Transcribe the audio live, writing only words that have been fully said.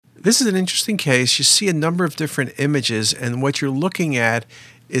This is an interesting case. You see a number of different images, and what you're looking at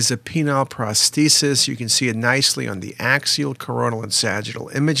is a penile prosthesis. You can see it nicely on the axial, coronal, and sagittal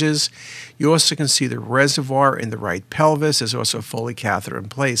images. You also can see the reservoir in the right pelvis. There's also a Foley catheter in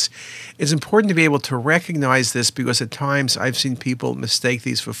place. It's important to be able to recognize this because at times I've seen people mistake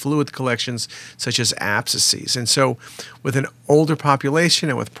these for fluid collections such as abscesses. And so with an older population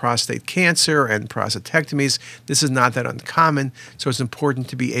and with prostate cancer and prostatectomies, this is not that uncommon. So it's important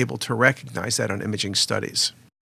to be able to recognize that on imaging studies.